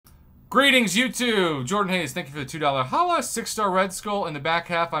Greetings, YouTube! Jordan Hayes, thank you for the $2 holla. 6-star Red Skull in the back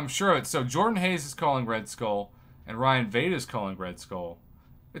half, I'm sure of it. So Jordan Hayes is calling Red Skull, and Ryan Veda is calling Red Skull.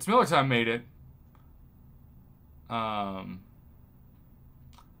 It's Miller Time made it.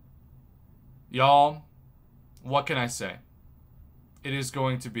 Y'all, what can I say? It is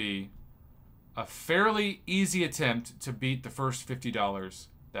going to be a fairly easy attempt to beat the first $50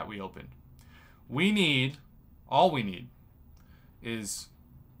 that we opened. All we need is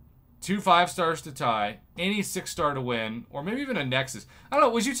 2 5-stars to tie, any 6-star to win, or maybe even a Nexus. I don't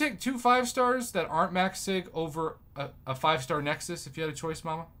know, would you take 2 5-stars that aren't max sig over a 5-star Nexus if you had a choice,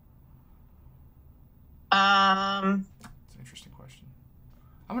 Mama? It's an interesting question.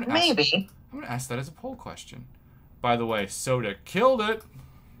 Maybe. I'm going to ask that as a poll question. By the way, Soda killed it.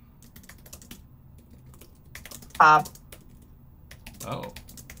 Pop. Oh.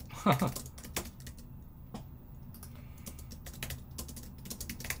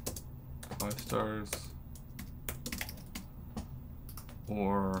 5 stars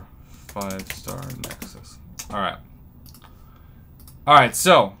or 5-star Nexus. Alright. Alright,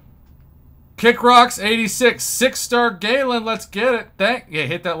 so Kick Rocks 86, 6-star Galen, let's get it. Yeah,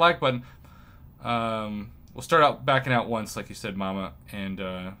 hit that like button. We'll start out backing out once, like you said, Mama,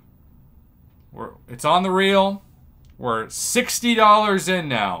 and it's on the reel. We're $60 in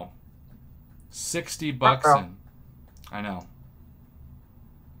now. $60 in. I know.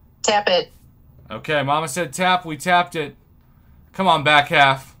 Tap it. Okay, Mama said tap. We tapped it. Come on, back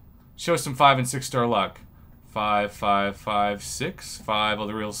half. Show some 5 and 6-star luck. 5, 5, 5, 6, 5. Oh,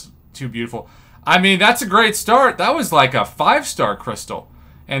 the reel's too beautiful. I mean, that's a great start. That was like a 5-star crystal.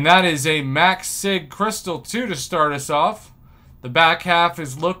 And that is a max sig crystal, too, to start us off. The back half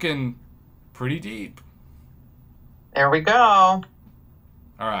is looking pretty deep. There we go. All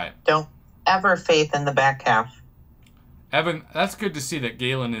right. Don't ever faith in the back half. Evan, that's good to see that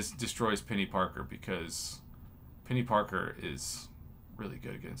Galen destroys Penny Parker, because Penny Parker is really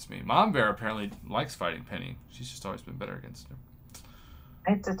good against me. Mom Bear apparently likes fighting Penny. She's just always been better against her.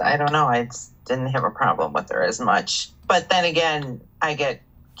 I don't know. I just didn't have a problem with her as much. But then again, I get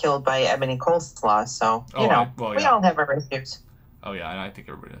killed by Ebony Coleslaw, so, you know, we all have our issues. Oh, yeah, and I think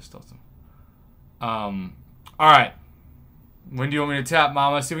everybody does still. All right. When do you want me to tap,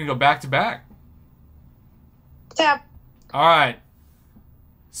 Mama? See if we can go back to back. Tap. All right.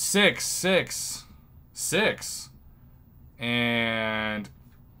 6, 6, 6. And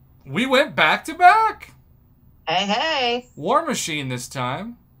we went back to back. Hey, hey. War Machine this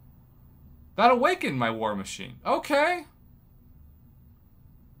time. That awakened my War Machine. Okay.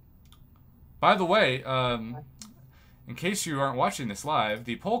 By the way, in case you aren't watching this live,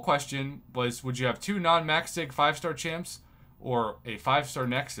 the poll question was, would you have 2 non-max sig 5-star champs or a 5-star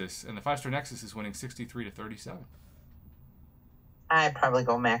Nexus? And the 5-star Nexus is winning 63 to 37. I'd probably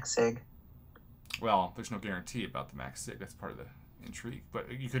go max sig. Well, there's no guarantee about the max sig. That's part of the intrigue.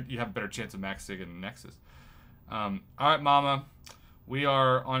 But you have a better chance of max sig than a Nexus. All right, Mama. We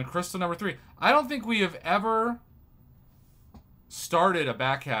are on crystal number 3. I don't think we have ever started a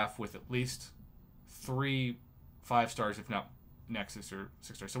back half with at least 3 5-stars, if not Nexus or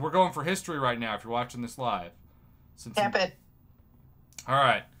 6-stars. So we're going for history right now if you're watching this live. Tap it. All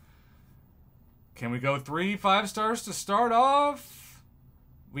right. Can we go 3 5-stars to start off?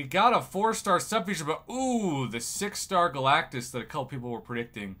 We got a 4-star sub-feature, but ooh, the 6-star Galactus that a couple people were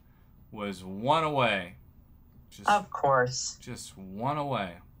predicting was 1 away. Of course. Just 1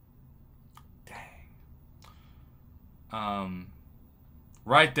 away. Dang.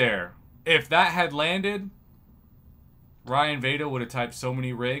 Right there. If that had landed, Ryan Veda would have typed so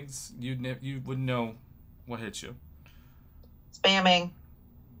many rigs, you wouldn't know what hit you. Spamming.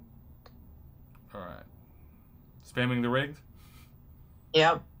 All right. Spamming the rigged?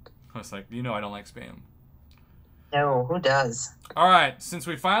 Yep. I was like, you know I don't like spam. No, who does? All right. Since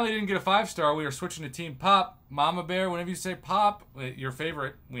we finally didn't get a 5-star, we are switching to Team Pop. Mama Bear, whenever you say Pop, your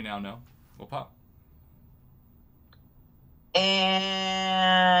favorite, we now know. We'll pop.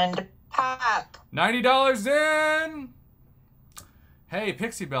 And pop. $90 in. Hey,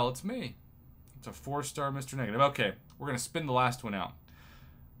 Pixie Bell, it's me. It's a 4-star Mr. Negative. Okay, we're going to spin the last one out.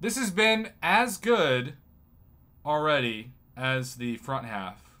 This has been as good already as the front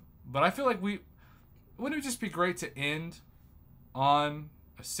half. But I feel like wouldn't it just be great to end on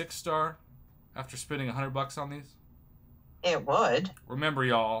a 6-star after spending $100 on these? It would. Remember,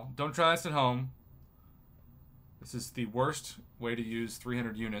 y'all, don't try this at home. This is the worst way to use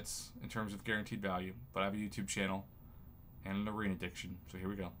 300 units in terms of guaranteed value. But I have a YouTube channel and an arena addiction. So here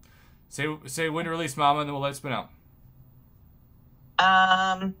we go. Say when to release, Mama, and then we'll let it spin out.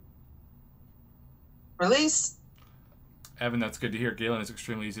 Release. Evan, that's good to hear. Galen is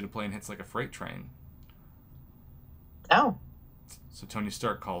extremely easy to play and hits like a freight train. Oh. So Tony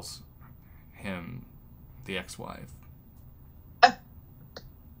Stark calls him the ex-wife.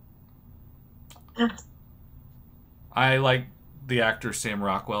 I like the actor Sam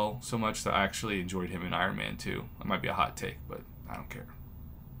Rockwell so much that I actually enjoyed him in Iron Man 2. That might be a hot take, but I don't care.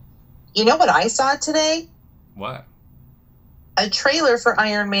 You know what I saw today? What? A trailer for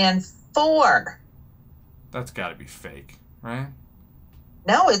Iron Man 4. That's got to be fake, right?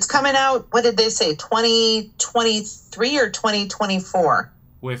 No, it's coming out, what did they say, 2023 or 2024?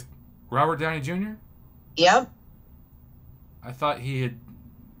 With Robert Downey Jr.? Yep. I thought he had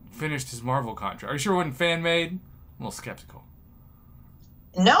finished his Marvel contract. Are you sure it wasn't fan-made? I'm a little skeptical.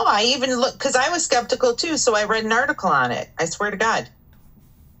 No, I even looked, because I was skeptical too, so I read an article on it. I swear to God.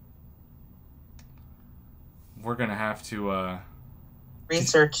 We're gonna have to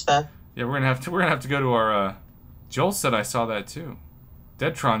research that. Yeah, we're gonna have to go to our. Joel said I saw that too.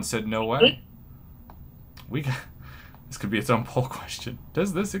 Deadtron said no way. This could be its own poll question.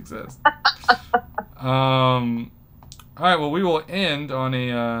 Does this exist? All right. Well, we will end on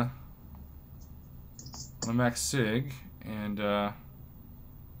a Max Sig and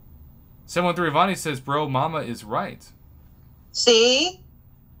 713 Ivani says, "Bro, Mama is right." See,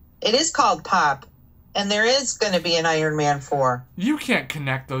 it is called Pop. And there is going to be an Iron Man 4. You can't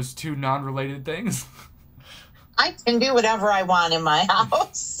connect those two non-related things. I can do whatever I want in my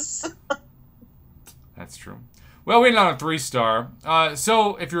house. That's true. Well, we ended on a 3-star.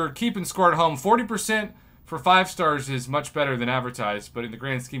 So if you're keeping score at home, 40% for 5 stars is much better than advertised. But in the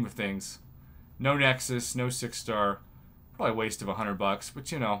grand scheme of things, no Nexus, no 6-star. Probably a waste of $100.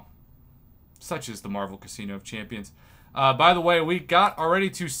 But, you know, such is the Marvel Casino of Champions. By the way, we got already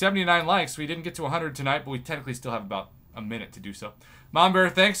to 79 likes. We didn't get to 100 tonight, but we technically still have about a minute to do so. Mom Bear,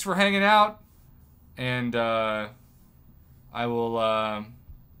 thanks for hanging out. And I will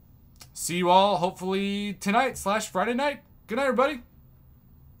see you all hopefully tonight / Friday night. Good night, everybody.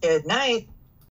 Good night.